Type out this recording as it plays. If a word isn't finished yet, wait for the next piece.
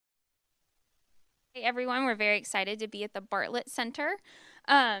Hey everyone, we're very excited to be at the Bartlett Center.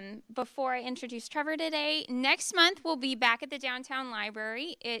 Before I introduce Trevor today, next month we'll be back at the downtown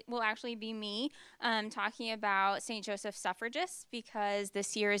library. It will actually be me talking about St. Joseph suffragists because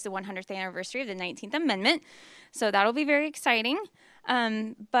this year is the 100th anniversary of the 19th Amendment. So that'll be very exciting.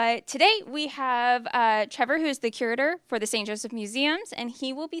 But today we have Trevor, who is the curator for the St. Joseph Museums, and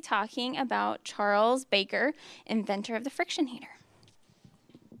he will be talking about Charles Baker, inventor of the friction heater.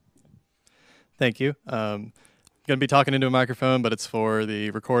 Thank you. Going to be talking into a microphone, but it's for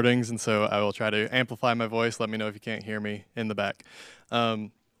the recordings, and so I will try to amplify my voice. Let me know if you can't hear me in the back.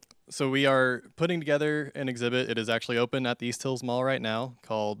 So we are putting together an exhibit. It is actually open at the East Hills Mall right now,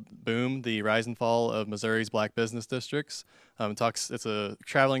 called Boom: The Rise and Fall of Missouri's Black Business Districts. It's a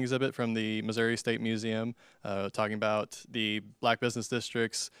traveling exhibit from the Missouri State Museum, talking about the black business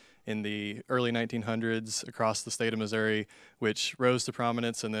districts in the early 1900s across the state of Missouri, which rose to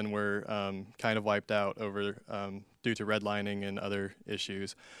prominence and then were kind of wiped out due to redlining and other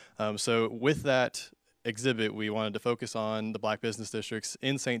issues. So with that exhibit, we wanted to focus on the black business districts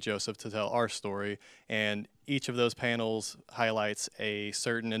in St. Joseph to tell our story, and each of those panels highlights a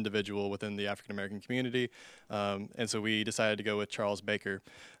certain individual within the African American community, and so we decided to go with Charles Baker.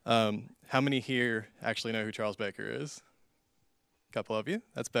 How many here actually know who Charles Baker is? Couple of you.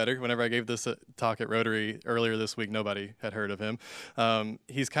 That's better. Whenever I gave this talk at Rotary earlier this week, nobody had heard of him.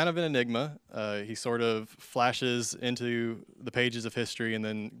 He's kind of an enigma. He sort of flashes into the pages of history and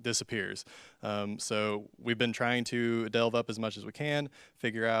then disappears. So we've been trying to delve up as much as we can,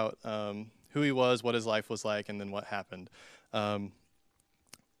 figure out who he was, what his life was like, and then what happened.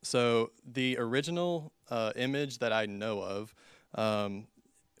 So the original image that I know of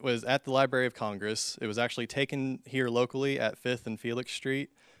was at the Library of Congress. It was actually taken here locally at 5th and Felix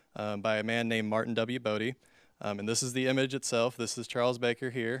Street by a man named Martin W. Bodie. And this is the image itself. This is Charles Baker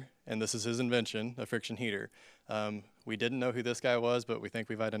here, and this is his invention, a friction heater. We didn't know who this guy was, but we think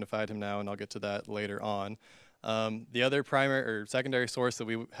we've identified him now, and I'll get to that later on. The other primary or secondary source that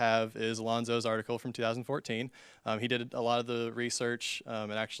we have is Alonzo's article from 2014. He did a lot of the research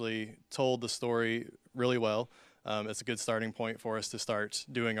and actually told the story really well. It's a good starting point for us to start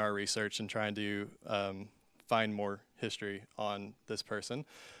doing our research and trying to find more history on this person.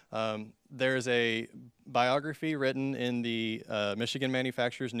 There's a biography written in the Michigan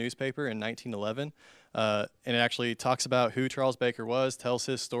Manufacturers newspaper in 1911, and it actually talks about who Charles Baker was, tells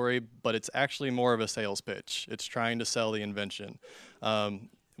his story, but it's actually more of a sales pitch. It's trying to sell the invention.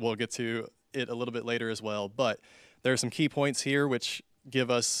 We'll get to it a little bit later as well, but there are some key points here which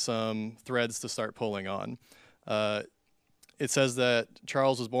give us some threads to start pulling on. It says that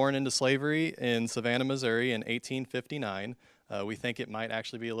Charles was born into slavery in Savannah, Missouri in 1859. We think it might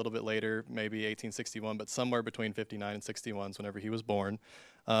actually be a little bit later, maybe 1861, but somewhere between 59 and 61 is whenever he was born.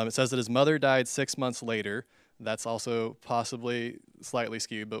 It says that his mother died 6 months later. That's also possibly slightly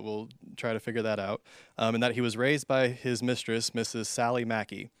skewed, but we'll try to figure that out. And that he was raised by his mistress, Mrs. Sally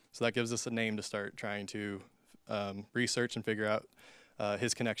Mackey. So that gives us a name to start trying to research and figure out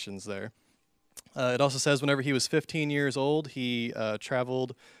his connections there. It also says whenever he was 15 years old, he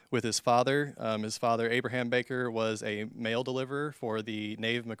traveled with his father. His father, Abraham Baker, was a mail deliverer for the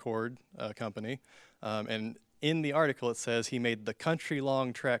Nave McCord company. And in the article, it says he made the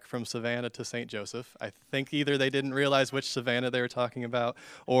country-long trek from Savannah to St. Joseph. I think either they didn't realize which Savannah they were talking about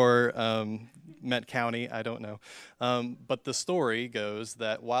or meant county, I don't know. But the story goes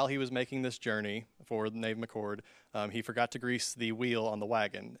that while he was making this journey for the Nave McCord, he forgot to grease the wheel on the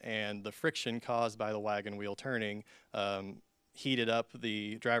wagon, and the friction caused by the wagon wheel turning heated up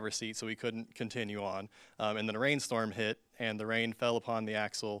the driver's seat so he couldn't continue on. And then a rainstorm hit, and the rain fell upon the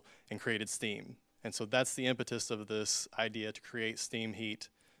axle and created steam. And so that's the impetus of this idea to create steam heat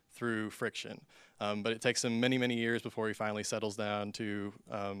through friction. But it takes him many, many years before he finally settles down to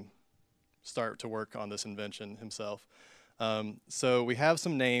start to work on this invention himself. So we have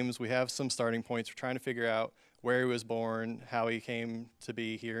some names, we have some starting points. We're trying to figure out where he was born, how he came to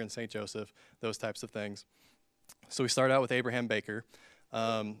be here in St. Joseph, those types of things. So we start out with Abraham Baker.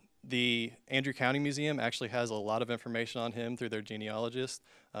 The Andrew County Museum actually has a lot of information on him through their genealogist.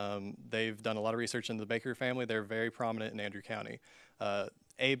 They've done a lot of research into the Baker family. They're very prominent in Andrew County.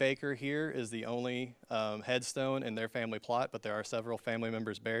 A. Baker here is the only headstone in their family plot, but there are several family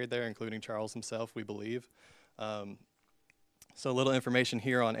members buried there, including Charles himself, we believe. So a little information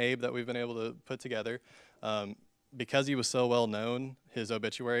here on Abe that we've been able to put together. Because he was so well known, his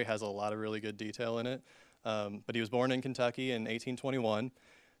obituary has a lot of really good detail in it. But he was born in Kentucky in 1821.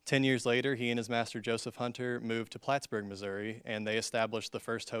 10 years later, he and his master Joseph Hunter moved to Plattsburgh, Missouri, and they established the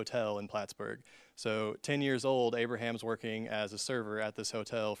first hotel in Plattsburgh. So 10 years old, Abraham's working as a server at this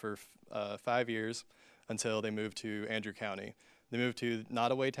hotel for 5 years until they moved to Andrew County. They moved to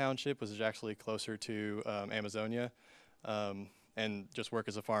Nottoway Township, which is actually closer to Amazonia, and just work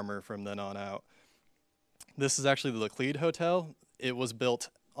as a farmer from then on out. This is actually the Laclede Hotel. It was built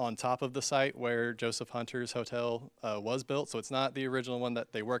on top of the site where Joseph Hunter's hotel was built. So it's not the original one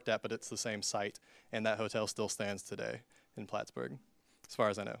that they worked at, but it's the same site. And that hotel still stands today in Plattsburgh, as far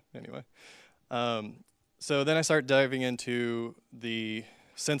as I know, anyway. So then I start diving into the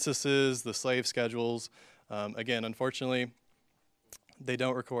censuses, the slave schedules. Again, unfortunately, they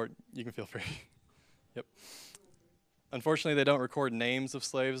don't record. You can feel free. Yep. Unfortunately, they don't record names of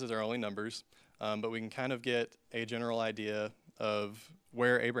slaves, as they're only numbers. But we can kind of get a general idea of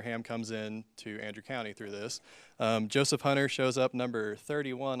where Abraham comes in to Andrew County through this. Joseph Hunter shows up number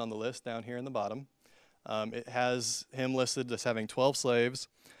 31 on the list down here in the bottom. It has him listed as having 12 slaves.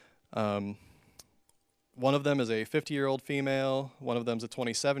 One of them is a 50-year-old female. One of them is a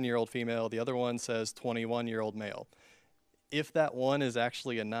 27-year-old female. The other one says 21-year-old male. If that one is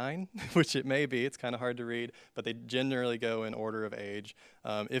actually a 9, which it may be, it's kind of hard to read, but they generally go in order of age.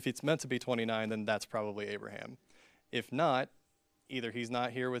 If it's meant to be 29, then that's probably Abraham. If not, either he's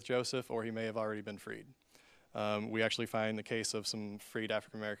not here with Joseph or he may have already been freed. We actually find the case of some freed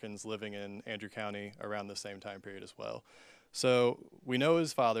African Americans living in Andrew County around the same time period as well. So we know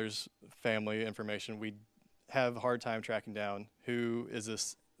his father's family information. We have a hard time tracking down who is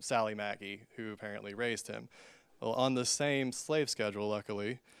this Sally Mackey who apparently raised him. Well, on the same slave schedule,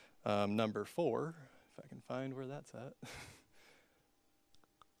 luckily, number 4, if I can find where that's at.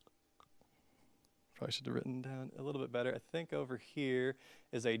 Probably should have written down a little bit better. I think over here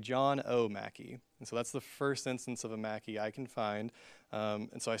is a John O. Mackey. And so that's the first instance of a Mackey I can find.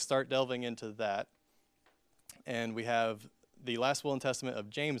 And so I start delving into that. And we have the last will and testament of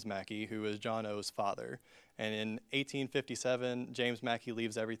James Mackey, who is John O.'s father. And in 1857, James Mackey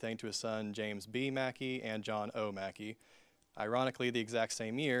leaves everything to his son, James B. Mackey and John O. Mackey. Ironically, the exact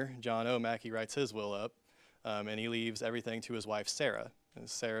same year, John O. Mackey writes his will up, and he leaves everything to his wife, Sarah. And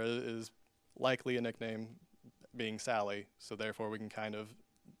Sarah is likely a nickname being Sally, so therefore we can kind of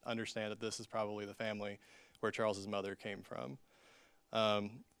understand that this is probably the family where Charles's mother came from.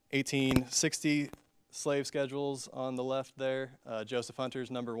 1860 slave schedules on the left there. Joseph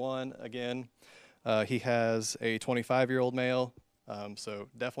Hunter's number 1, again. He has a 25-year-old male, so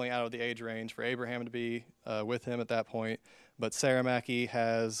definitely out of the age range for Abraham to be with him at that point. But Sarah Mackey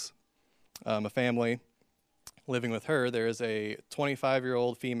has a family living with her. There is a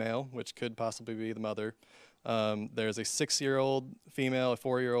 25-year-old female, which could possibly be the mother. There's a 6-year-old female, a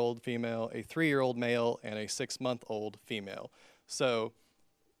 4-year-old female, a 3-year-old male, and a 6-month-old female. So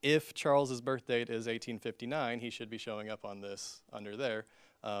if Charles's birth date is 1859, he should be showing up on this under there.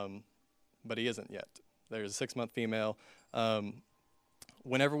 But he isn't yet. There's a 6-month female.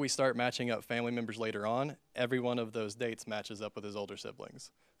 Whenever we start matching up family members later on, every one of those dates matches up with his older siblings.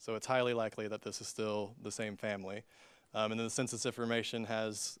 So it's highly likely that this is still the same family. And then the census information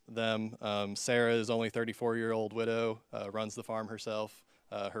has them. Sarah is only a 34-year-old widow, runs the farm herself.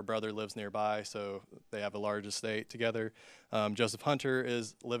 Her brother lives nearby, so they have a large estate together. Joseph Hunter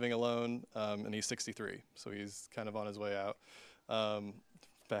is living alone, and he's 63, so he's kind of on his way out.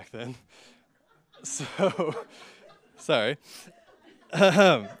 Back then. So, sorry.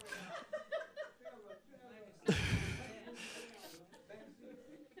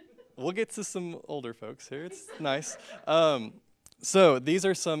 We'll get to some older folks here. It's nice. So these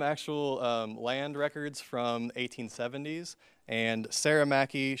are some actual land records from 1870s, and Sarah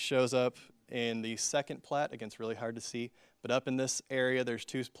Mackey shows up in the second plat. Again, it's really hard to see, but up in this area, there's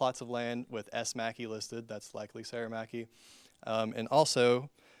 2 plots of land with S. Mackey listed. That's likely Sarah Mackey. And also,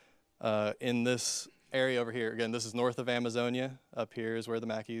 in this area over here, again, this is north of Amazonia. Up here is where the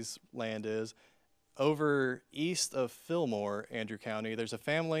Mackey's land is. Over east of Fillmore, Andrew County, there's a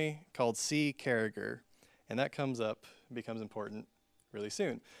family called C. Carriger, and that becomes important really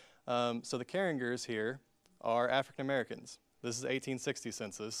soon. So the Carringers here are African Americans. This is 1860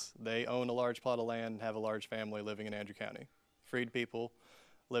 census. They own a large plot of land and have a large family living in Andrew County. Freed people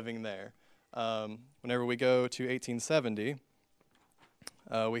living there. Whenever we go to 1870,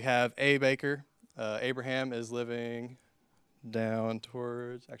 we have A. Baker. Abraham is living down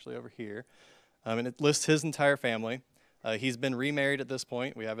towards, actually over here. And it lists his entire family. He's been remarried at this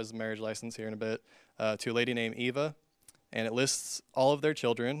point. We have his marriage license here in a bit, to a lady named Eva. And it lists all of their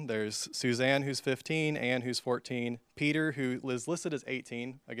children. There's Suzanne, who's 15, Anne, who's 14, Peter, who is listed as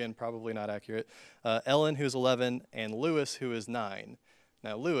 18, again, probably not accurate, Ellen, who's 11, and Lewis, who is 9.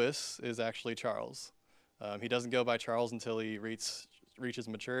 Now, Lewis is actually Charles. He doesn't go by Charles until he reaches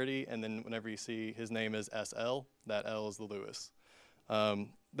maturity, and then whenever you see his name is S.L., that L is the Lewis.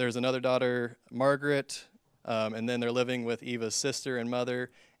 There's another daughter, Margaret, and then they're living with Eva's sister and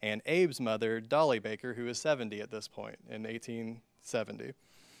mother, and Abe's mother, Dolly Baker, who is 70 at this point in 1870.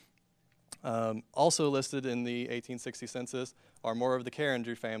 Also listed in the 1860 census are more of the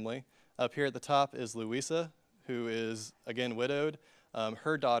Carringer family. Up here at the top is Louisa, who is, again, widowed.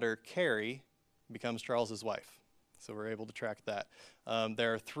 Her daughter, Carrie, becomes Charles's wife. So we're able to track that.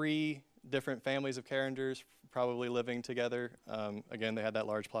 There are 3 different families of Carringers probably living together. Again, they had that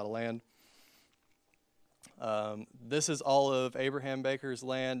large plot of land. This is all of Abraham Baker's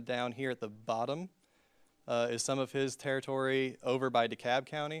land. Down here at the bottom is some of his territory over by DeKalb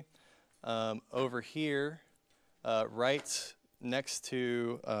County. Over here, right next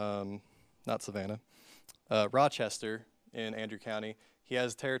to, not Savannah, Rochester in Andrew County, he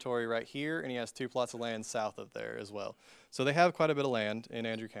has territory right here, and he has 2 plots of land south of there as well. So they have quite a bit of land in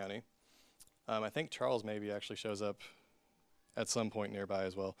Andrew County. I think Charles maybe actually shows up at some point nearby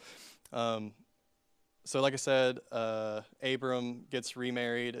as well. So like I said, Abram gets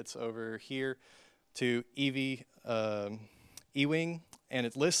remarried. It's over here to Evie Ewing, and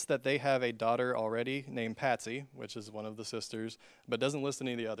it lists that they have a daughter already named Patsy, which is one of the sisters, but doesn't list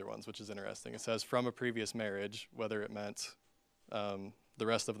any of the other ones, which is interesting. It says from a previous marriage, whether it meant the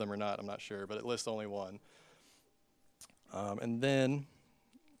rest of them or not, I'm not sure, but it lists only one. And then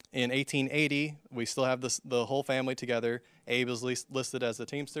in 1880, we still have the whole family together. Abe is listed as a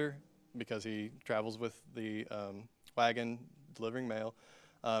teamster because he travels with the wagon delivering mail.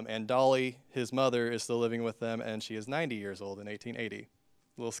 And Dolly, his mother, is still living with them, and she is 90 years old in 1880.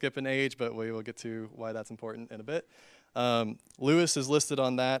 A little skip in age, but we will get to why that's important in a bit. Lewis is listed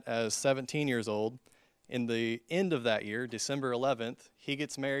on that as 17 years old. In the end of that year, December 11th, he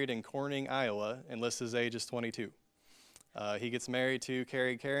gets married in Corning, Iowa, and lists his age as 22. He gets married to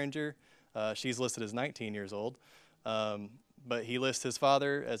Carrie Carringer. She's listed as 19 years old. But he lists his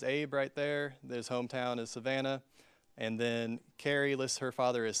father as Abe right there. His hometown is Savannah. And then Carrie lists her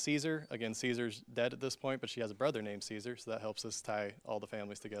father as Caesar. Again, Caesar's dead at this point, but she has a brother named Caesar, so that helps us tie all the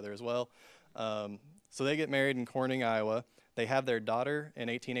families together as well. So they get married in Corning, Iowa. They have their daughter in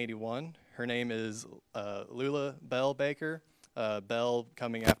 1881. Her name is Lula Bell Baker, Bell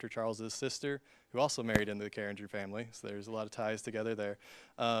coming after Charles's sister, who also married into the Carringer family, so there's a lot of ties together there.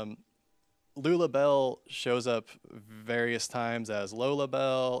 Lula Bell shows up various times as Lola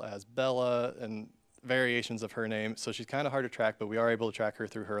Bell, as Bella, and variations of her name, so she's kind of hard to track, but we are able to track her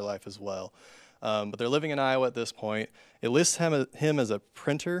through her life as well. But they're living in Iowa at this point. It lists him as a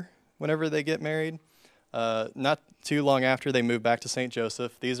printer whenever they get married. Not too long after, they move back to St.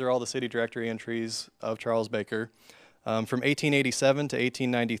 Joseph. These are all the city directory entries of Charles Baker. From 1887 to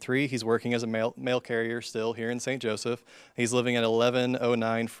 1893, he's working as a mail carrier still here in St. Joseph. He's living at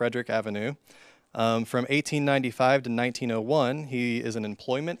 1109 Frederick Avenue. From 1895 to 1901, he is an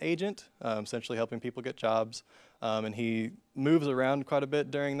employment agent, essentially helping people get jobs. And he moves around quite a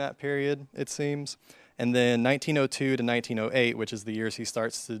bit during that period, it seems. And then 1902 to 1908, which is the years he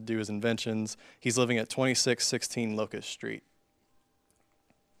starts to do his inventions, he's living at 2616 Locust Street.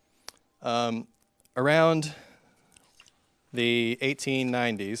 Around the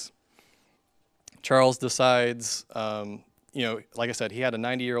 1890s, Charles decides, like I said, he had a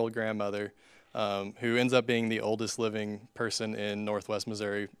 90-year-old grandmother who ends up being the oldest living person in Northwest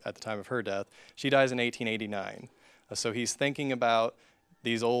Missouri at the time of her death. She dies in 1889. So he's thinking about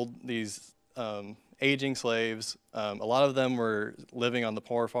these aging slaves. A lot of them were living on the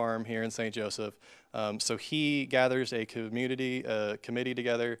poor farm here in St. Joseph. So he gathers a committee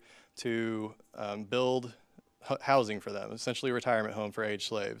together to build housing for them, essentially a retirement home for aged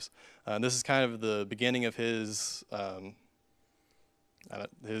slaves. This is kind of the beginning of his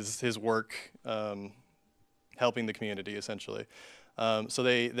work helping the community, essentially. So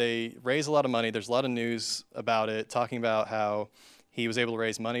they raise a lot of money. There's a lot of news about it, talking about how he was able to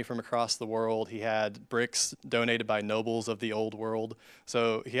raise money from across the world. He had bricks donated by nobles of the old world.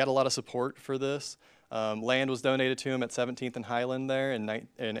 So he had a lot of support for this. Land was donated to him at 17th and Highland there in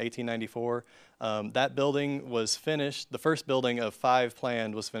 1894. That building was finished. The first building of 5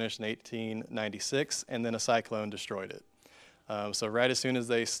 planned was finished in 1896, and then a cyclone destroyed it. So right as soon as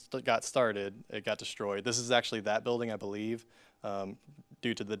they got started, it got destroyed. This is actually that building, I believe,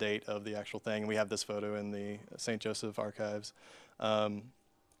 due to the date of the actual thing. We have this photo in the St. Joseph archives. In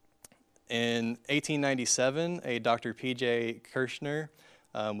 1897, a Dr. P.J. Kirshner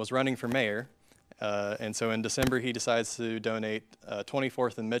was running for mayor. And so in December, he decides to donate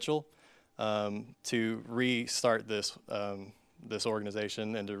 24th and Mitchell to restart this this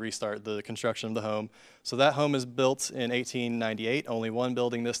organization and to restart the construction of the home. So that home is built in 1898, only one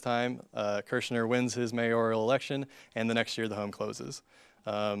building this time. Kirshner wins his mayoral election, and the next year the home closes.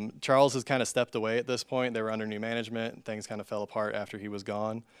 Charles has kind of stepped away at this point. They were under new management, and things kind of fell apart after he was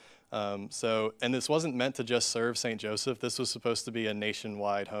gone. And this wasn't meant to just serve St. Joseph. This was supposed to be a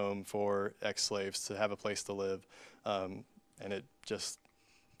nationwide home for ex-slaves to have a place to live, and it just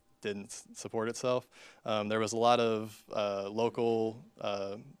didn't support itself. There was a lot of local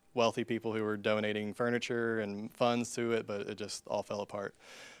wealthy people who were donating furniture and funds to it, but it just all fell apart.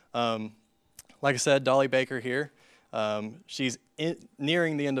 Like I said, Dolly Baker here. She's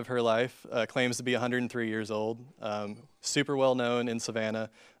nearing the end of her life, claims to be 103 years old, super well known in Savannah.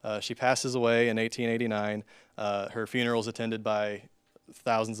 She passes away in 1889. Her funeral is attended by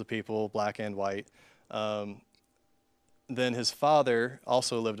thousands of people, black and white. Then his father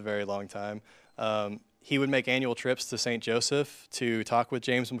also lived a very long time. He would make annual trips to St. Joseph to talk with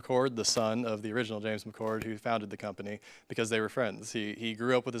James McCord, the son of the original James McCord, who founded the company, because they were friends. He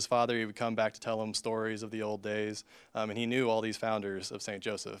grew up with his father. He would come back to tell him stories of the old days, and he knew all these founders of St.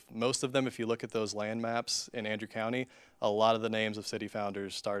 Joseph. Most of them, if you look at those land maps in Andrew County, a lot of the names of city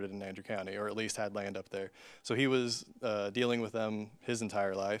founders started in Andrew County, or at least had land up there. So he was dealing with them his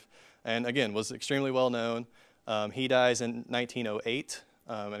entire life, and again, was extremely well known. He dies in 1908.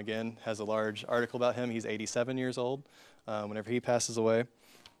 And again, has a large article about him. He's 87 years old whenever he passes away.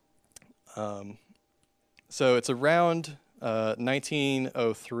 So it's around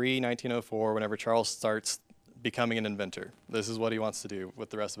 1903, 1904, whenever Charles starts becoming an inventor. This is what he wants to do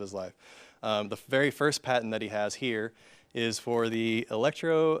with the rest of his life. The very first patent that he has here is for the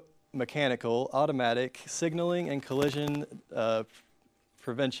electromechanical automatic signaling and collision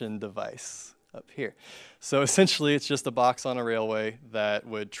prevention device up here. So essentially it's just a box on a railway that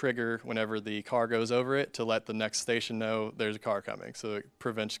would trigger whenever the car goes over it to let the next station know there's a car coming, so it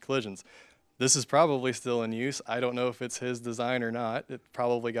prevents collisions. This is probably still in use. I don't know if it's his design or not. It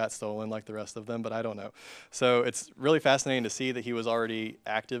probably got stolen like the rest of them, but I don't know. So it's really fascinating to see that he was already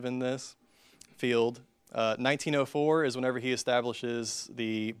active in this field. 1904 is whenever he establishes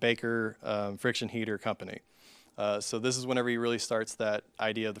the Baker friction heater company. So this is whenever he really starts that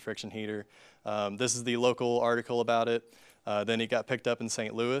idea of the friction heater. This is the local article about it. Then he got picked up in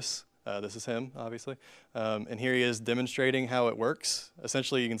St. Louis. This is him, obviously. And here he is demonstrating how it works.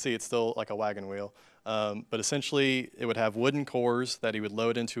 Essentially, you can see it's still like a wagon wheel. But essentially, it would have wooden cores that he would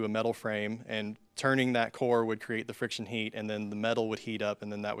load into a metal frame, and turning that core would create the friction heat, and then the metal would heat up,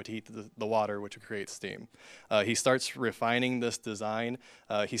 and then that would heat the water, which would create steam. He starts refining this design.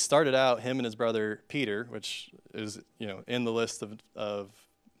 He started out, him and his brother Peter, which is in the list of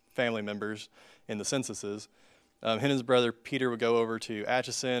family members in the censuses. Him and his brother Peter would go over to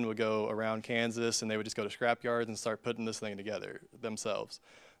Atchison, would go around Kansas, and they would just go to scrap yards and start putting this thing together themselves.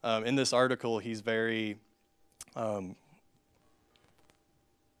 In this article, he's very,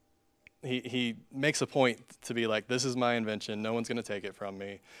 he makes a point to be like, this is my invention, no one's going to take it from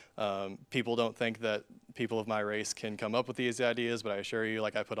me. People don't think that people of my race can come up with these ideas, but I assure you,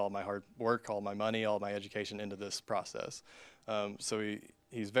 like, I put all my hard work, all my money, all my education into this process. So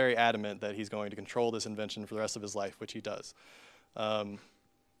he's very adamant that he's going to control this invention for the rest of his life, which he does.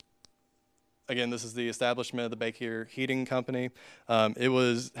 Again, this is the establishment of the Baker Heating Company.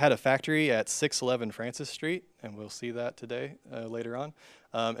 It had a factory at 611 Francis Street, and we'll see that today later on.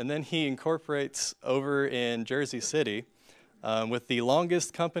 And then he incorporates over in Jersey City with the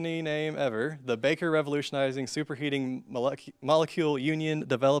longest company name ever, the Baker Revolutionizing Superheating Molecule Union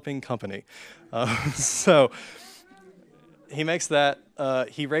Developing Company. So he makes that.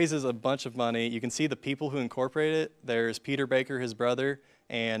 He raises a bunch of money. You can see the people who incorporate it. There's Peter Baker, his brother,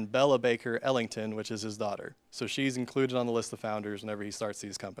 and Bella Baker Ellington, which is his daughter. So she's included on the list of founders whenever he starts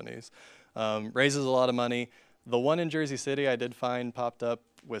these companies. Raises a lot of money. The one in Jersey City I did find popped up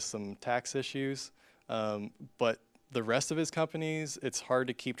with some tax issues, but the rest of his companies, it's hard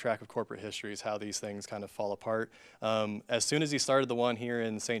to keep track of corporate histories, how these things kind of fall apart. As soon as he started the one here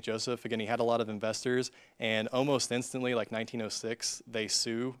in St. Joseph, again, he had a lot of investors, and almost instantly, like 1906, they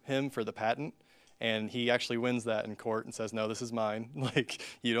sue him for the patent. And he actually wins that in court and says, no, this is mine. Like,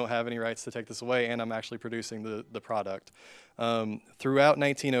 you don't have any rights to take this away, and I'm actually producing the product. Throughout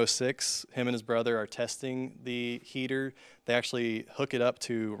 1906, him and his brother are testing the heater. They actually hook it up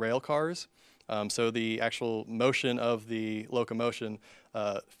to rail cars. So the actual motion of the locomotion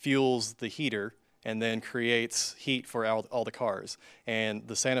fuels the heater and then creates heat for all the cars. And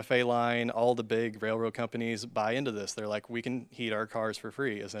the Santa Fe line, all the big railroad companies buy into this. They're like, we can heat our cars for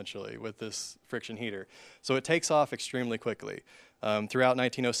free, essentially, with this friction heater. So it takes off extremely quickly. Throughout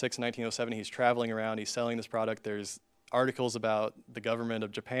 1906 and 1907, he's traveling around, he's selling this product. There's articles about the government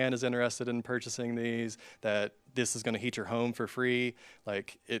of Japan is interested in purchasing these, that this is going to heat your home for free.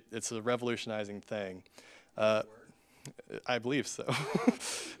 Like, it's a revolutionizing thing. I believe so.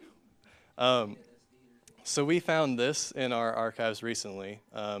 So we found this in our archives recently.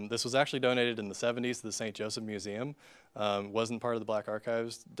 This was actually donated in the 70s to the St.Joseph Museum. Wasn't part of the Black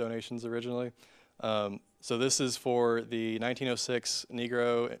Archives donations originally. So this is for the 1906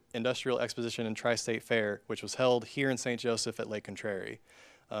 Negro Industrial Exposition and Tri-State Fair, which was held here in St. Joseph at Lake Contrary.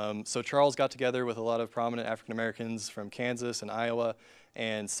 So Charles got together with a lot of prominent African Americans from Kansas and Iowa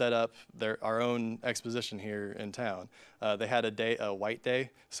and set up our own exposition here in town. They had a white day,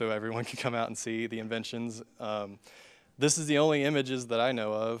 so everyone could come out and see the inventions. This is the only images that I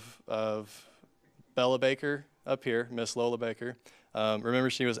know of Bella Baker up here, Miss Lola Baker. Remember,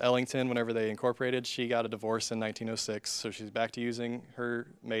 she was Ellington whenever they incorporated. She got a divorce in 1906, so she's back to using her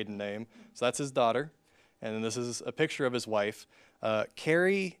maiden name. So that's his daughter. And then this is a picture of his wife.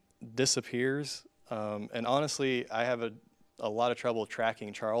 Carrie disappears, and honestly, I have a lot of trouble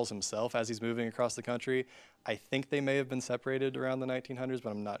tracking Charles himself as he's moving across the country. I think they may have been separated around the 1900s, but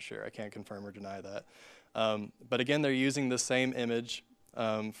I'm not sure. I can't confirm or deny that. But again, they're using the same image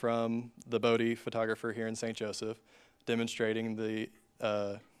from the Bodie photographer here in St. Joseph, demonstrating the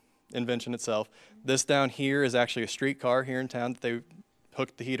invention itself. This down here is actually a streetcar here in town that they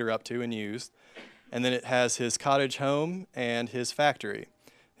hooked the heater up to and used. And then it has his cottage home and his factory.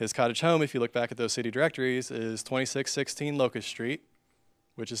 His cottage home, if you look back at those city directories, is 2616 Locust Street,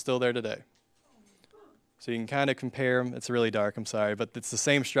 which is still there today. So you can kind of compare them. It's really dark, I'm sorry, but it's the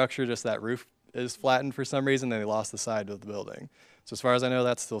same structure, just that roof is flattened for some reason, and they lost the side of the building. So as far as I know,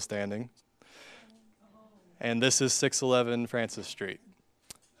 that's still standing. And this is 611 Francis Street.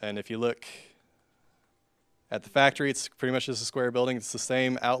 And if you look at the factory, it's pretty much just a square building. It's the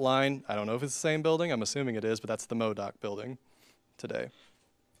same outline. I don't know if it's the same building. I'm assuming it is, but that's the MODOC building today.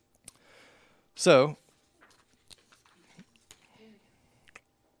 So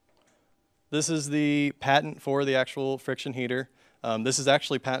this is the patent for the actual friction heater. This is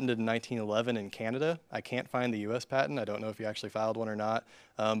actually patented in 1911 in Canada. I can't find the US patent. I don't know if you actually filed one or not.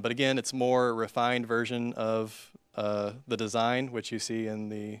 But again, it's a more refined version of the design, which you see in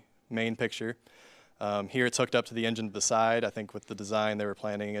the main picture. Here it's hooked up to the engine to the side. I think with the design, they were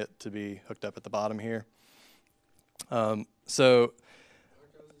planning it to be hooked up at the bottom here.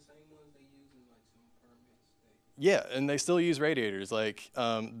 Yeah, and they still use radiators. Like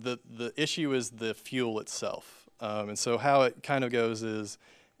the issue is the fuel itself. And so how it kind of goes is,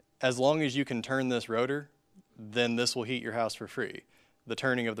 as long as you can turn this rotor, then this will heat your house for free. The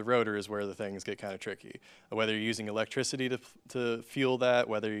turning of the rotor is where the things get kind of tricky. Whether you're using electricity to fuel that,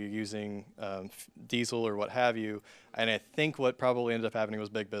 whether you're using diesel or what have you. And I think what probably ended up happening was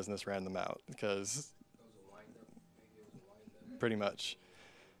big business ran them out, because pretty much.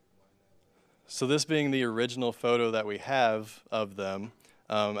 So this being the original photo that we have of them,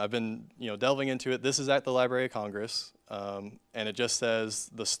 I've been delving into it. This is at the Library of Congress, and it just says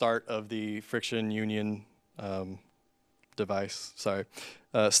the start of the friction union device, sorry.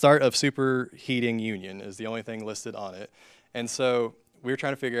 Start of superheating union is the only thing listed on it. And so we were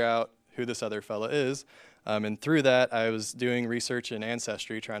trying to figure out who this other fella is. And through that, I was doing research in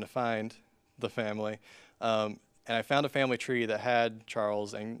Ancestry, trying to find the family. And I found a family tree that had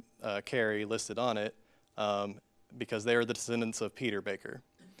Charles and Carrie listed on it because they were the descendants of Peter Baker.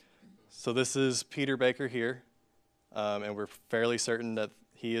 So this is Peter Baker here, and we're fairly certain that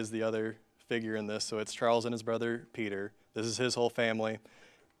he is the other figure in this. So it's Charles and his brother Peter. This is his whole family,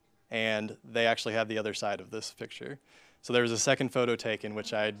 and they actually have the other side of this picture. So there was a second photo taken,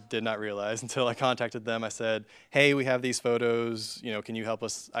 which I did not realize until I contacted them. I said, hey, we have these photos, can you help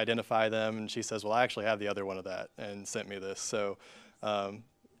us identify them? And she says, well, I actually have the other one of that, and sent me this. So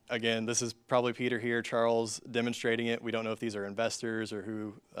again, this is probably Peter here, Charles demonstrating it. We don't know if these are investors or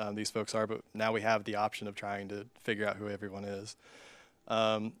who these folks are, but now we have the option of trying to figure out who everyone is.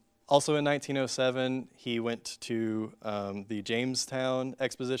 Also in 1907, he went to the Jamestown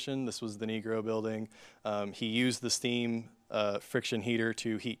Exposition. This was the Negro building. He used the steam friction heater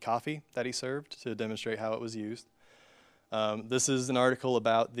to heat coffee that he served to demonstrate how it was used. This is an article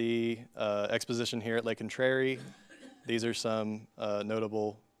about the exposition here at Lake Contrary. These are some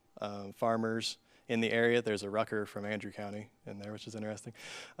notable farmers in the area. There's a Rucker from Andrew County in there, which is interesting.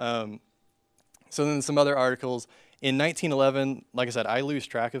 So then some other articles. In 1911, like I said, I lose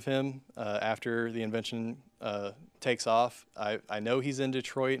track of him after the invention takes off. I know he's in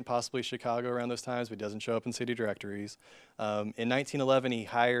Detroit and possibly Chicago around those times, but he doesn't show up in city directories. In 1911, he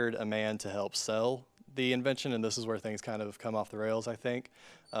hired a man to help sell the invention, and this is where things kind of come off the rails, I think.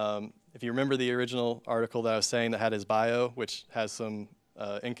 If you remember the original article that I was saying that had his bio, which has some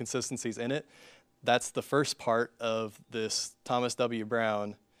inconsistencies in it, that's the first part of this Thomas W.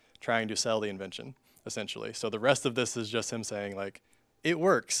 Brown trying to sell the invention, essentially. So the rest of this is just him saying, like, it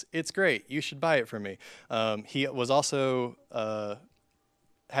works, it's great, you should buy it from me. He was also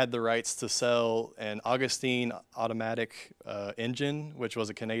had the rights to sell an Augustine automatic engine, which was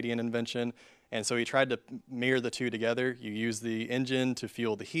a Canadian invention. And so he tried to mirror the two together. You use the engine to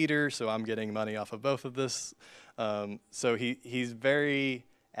fuel the heater, so I'm getting money off of both of this. So he's very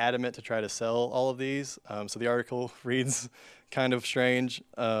adamant to try to sell all of these. So the article reads kind of strange.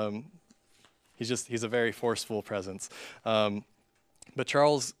 He's a very forceful presence. But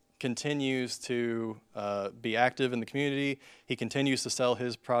Charles continues to be active in the community. He continues to sell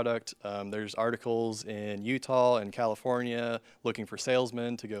his product. There's articles in Utah and California looking for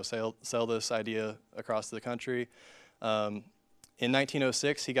salesmen to go sell this idea across the country. In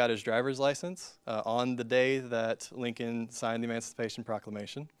 1906, he got his driver's license on the day that Lincoln signed the Emancipation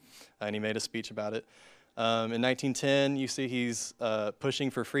Proclamation, and he made a speech about it. In 1910, you see he's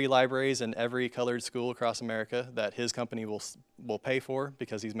pushing for free libraries in every colored school across America that his company will pay for,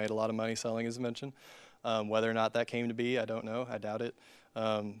 because he's made a lot of money selling his invention. Whether or not that came to be, I don't know. I doubt it.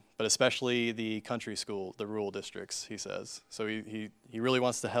 But especially the country school, the rural districts, he says. So he really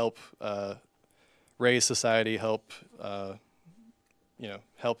wants to help raise society, help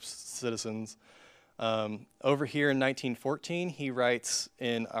help citizens. Over here in 1914, he writes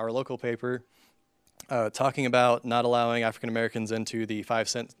in our local paper, talking about not allowing African Americans into the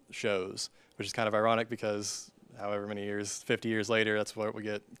 5-cent shows, which is kind of ironic because however many years, 50 years later, that's where we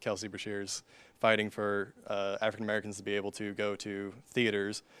get Kelsey Brashears fighting for African Americans to be able to go to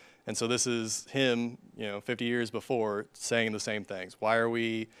theaters. And so this is him, 50 years before, saying the same things. Why are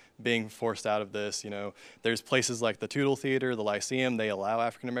we being forced out of this? There's places like the Tootle Theater, the Lyceum, they allow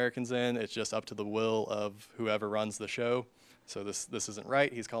African Americans in. It's just up to the will of whoever runs the show. So this isn't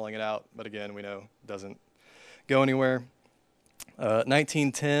right. He's calling it out, but again, we know it doesn't go anywhere.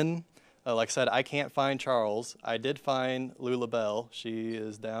 1910, like I said, I can't find Charles. I did find Lula Bell. She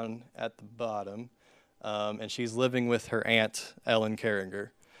is down at the bottom, and she's living with her aunt, Ellen Carringer.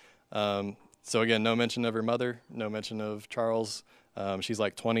 So again, no mention of her mother, no mention of Charles. She's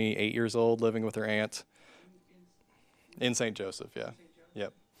like 28 years old, living with her aunt in St. Joseph, yeah.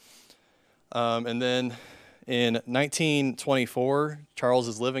 Yep. And then in 1924, Charles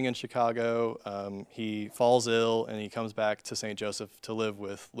is living in Chicago. He falls ill, and he comes back to St. Joseph to live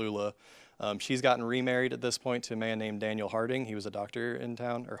with Lula. She's gotten remarried at this point to a man named Daniel Harding. He was a doctor in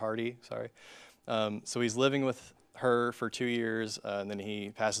town, or Hardy, sorry. So he's living with her for 2 years, and then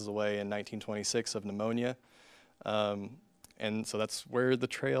he passes away in 1926 of pneumonia. And so that's where the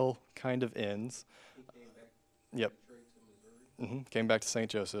trail kind of ends. He came back. Yep. To Missouri. Came back to St.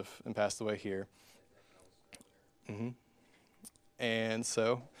 Joseph and passed away here. And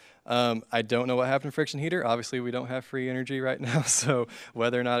so I don't know what happened to friction heater. Obviously, we don't have free energy right now, so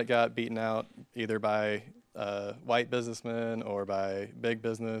whether or not it got beaten out either by white businessmen or by big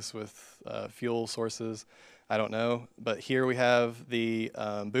business with fuel sources, I don't know. But here we have the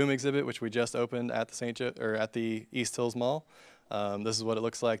boom exhibit, which we just opened at the at the East Hills Mall. This is what it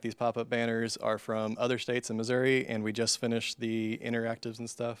looks like. These pop-up banners are from other states in Missouri, and we just finished the interactives and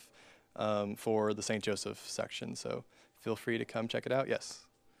stuff for the St. Joseph section. So feel free to come check it out. Yes?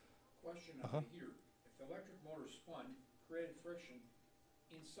 Question on the heater. If the electric motor spun, created friction,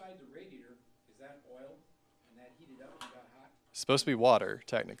 inside the radiator, is that oil? And that heated up and got hot? It's supposed to be water,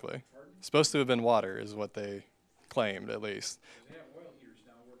 technically. Pardon? It's supposed to have been water is what they claimed, at least. They have oil heaters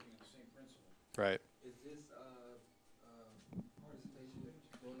now working on the same principle. Right. Is this participation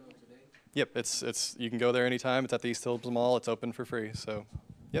going on today? Yep, it's you can go there anytime. It's at the East Hills Mall. It's open for free. So,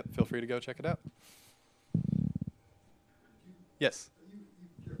 yep, feel free to go check it out. Yes. You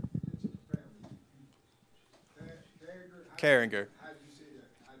mentioned family. Carringer. How do you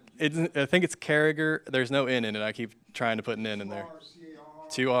say that? I think it's Carriger. There's no N in it. I keep trying to put an N in there. C-A-R-R?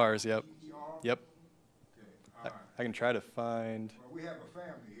 2 R's, yep. E-R? Yep. Okay, all right. I can try to find. Well, we have a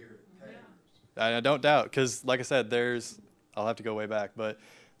family here at Carriger's. I don't doubt, because like I said, I'll have to go way back, but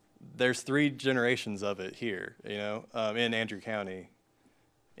there's 3 generations of it here, in Andrew County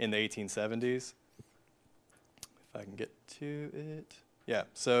in the 1870s. If I can get to it. Yeah,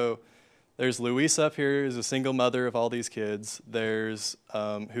 so there's Louise up here, who's a single mother of all these kids. There's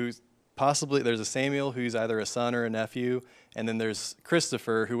there's a Samuel who's either a son or a nephew, and then there's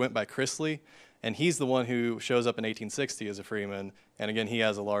Christopher, who went by Chrisley, and he's the one who shows up in 1860 as a freeman, and again, he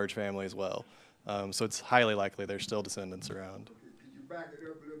has a large family as well. So it's highly likely there's still descendants around. Okay, could you back it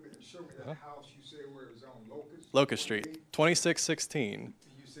up a little bit? to show me that house you said where it was on Locust? Locust Street, 2616. And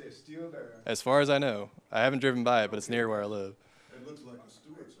you said it's still there. As far as I know, I haven't driven by it, but it's near where I live. It looks like a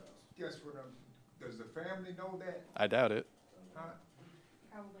Stewart's house. Guess what does the family know that? I doubt it. Huh?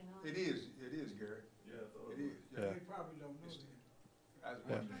 Probably not. It is, Gary. Yeah, I thought It is. Yeah. They probably don't know that. I was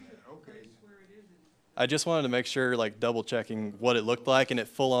wondering that, okay. I just wanted to make sure, like, double checking what it looked like, and it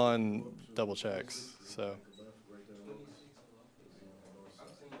full on double checks. So,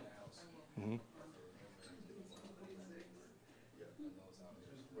 mhm.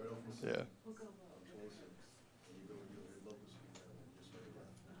 Yeah.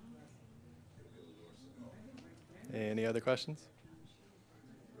 Any other questions?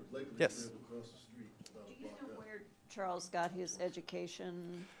 Yes. Do you know where Charles got his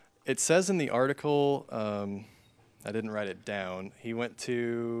education? It says in the article, I didn't write it down. He went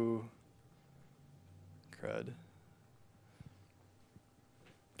to crud.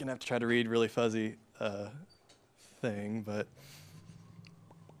 Gonna have to try to read really fuzzy thing, but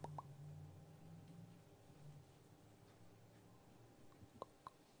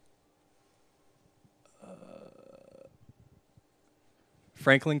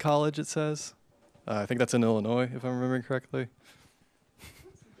Franklin College, it says. I think that's in Illinois, if I'm remembering correctly.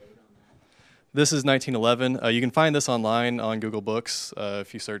 This is 1911. You can find this online on Google Books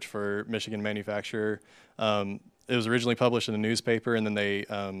if you search for Michigan manufacturer. It was originally published in a newspaper, and then they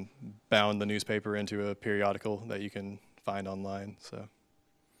bound the newspaper into a periodical that you can find online. So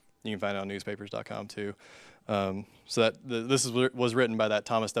you can find it on newspapers.com too. So this was written by that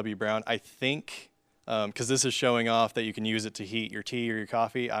Thomas W. Brown. I think, because this is showing off that you can use it to heat your tea or your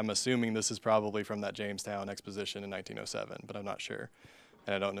coffee, I'm assuming this is probably from that Jamestown exposition in 1907, but I'm not sure.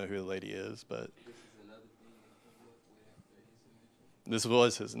 And I don't know who the lady is, but this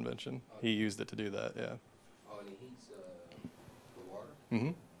was his invention. He used it to do that, yeah. Oh, and it heats the water? Mm-hmm.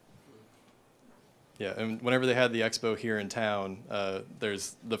 Yeah, and whenever they had the expo here in town,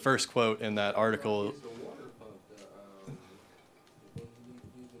 there's the first quote in that article. Is the water pump the one you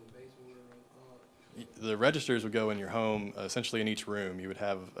use in the basement? The registers would go in your home, essentially in each room. You would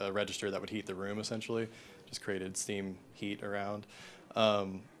have a register that would heat the room, essentially. Just created steam heat around.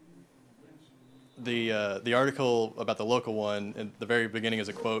 The article about the local one, at the very beginning is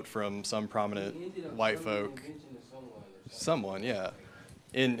a quote from some prominent white folk. Someone, yeah.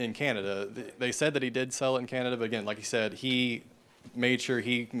 In Canada. They said that he did sell it in Canada, but again, like he said, he made sure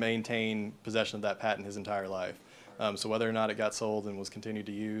he maintained possession of that patent his entire life. So whether or not it got sold and was continued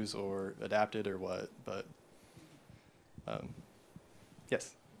to use or adapted or what, but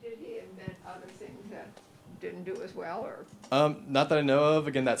yes. Did he invent other things that didn't do as well, or? Not that I know of.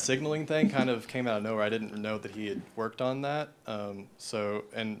 Again, that signaling thing kind of came out of nowhere. I didn't know that he had worked on that.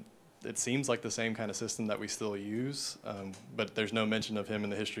 And it seems like the same kind of system that we still use, but there's no mention of him in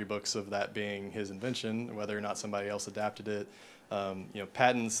the history books of that being his invention, whether or not somebody else adapted it.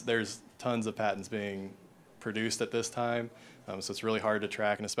 Patents, there's tons of patents being produced at this time, so it's really hard to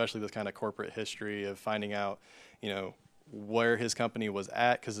track, and especially this kind of corporate history of finding out, where his company was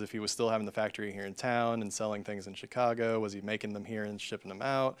at, because if he was still having the factory here in town and selling things in Chicago, was he making them here and shipping them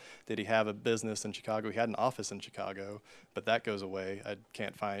out? Did he have a business in Chicago? He had an office in Chicago, but that goes away. I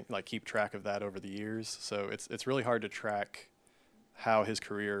can't keep track of that over the years. So it's really hard to track how his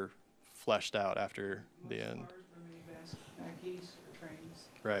career fleshed out after the end.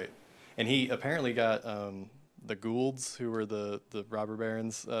 Right. And he apparently got the Goulds, who were the robber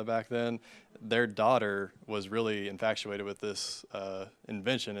barons back then, their daughter was really infatuated with this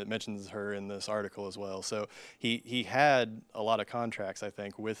invention. It mentions her in this article as well. So he had a lot of contracts, I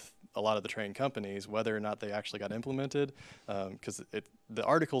think, with a lot of the train companies, whether or not they actually got implemented, because the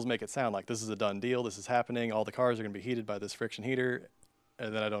articles make it sound like this is a done deal, this is happening, all the cars are going to be heated by this friction heater,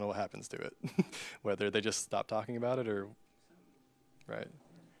 and then I don't know what happens to it, whether they just stop talking about it or, right.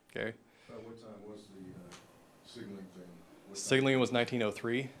 Gary? What time was the signaling thing? Signaling was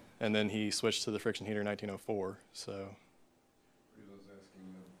 1903, and then he switched to the friction heater in 1904, so. I was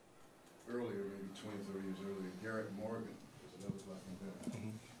asking earlier, maybe 20, 30 years earlier, Garrett Morgan was another black inventor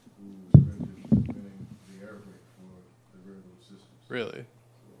who was inventing the air brake for the railroad systems. Really?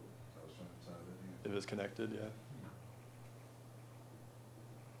 So I was trying to tie that in. It was connected, yeah.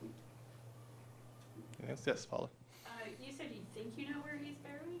 Yes, Paula. You said you think you know where he's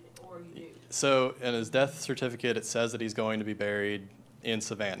buried, or you do? So in his death certificate, it says that he's going to be buried in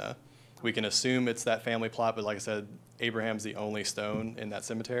Savannah. We can assume it's that family plot, but like I said, Abraham's the only stone in that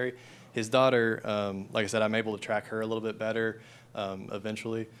cemetery. His daughter, like I said, I'm able to track her a little bit better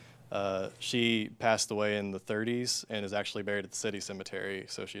eventually. She passed away in the 30s and is actually buried at the city cemetery,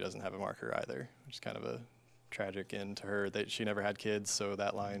 so she doesn't have a marker either, which is kind of a tragic end to her. That she never had kids, so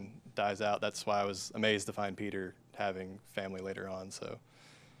that line dies out. That's why I was amazed to find Peter having family later on. So,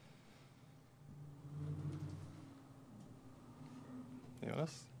 anyone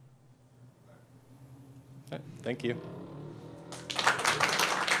else? All right, thank you.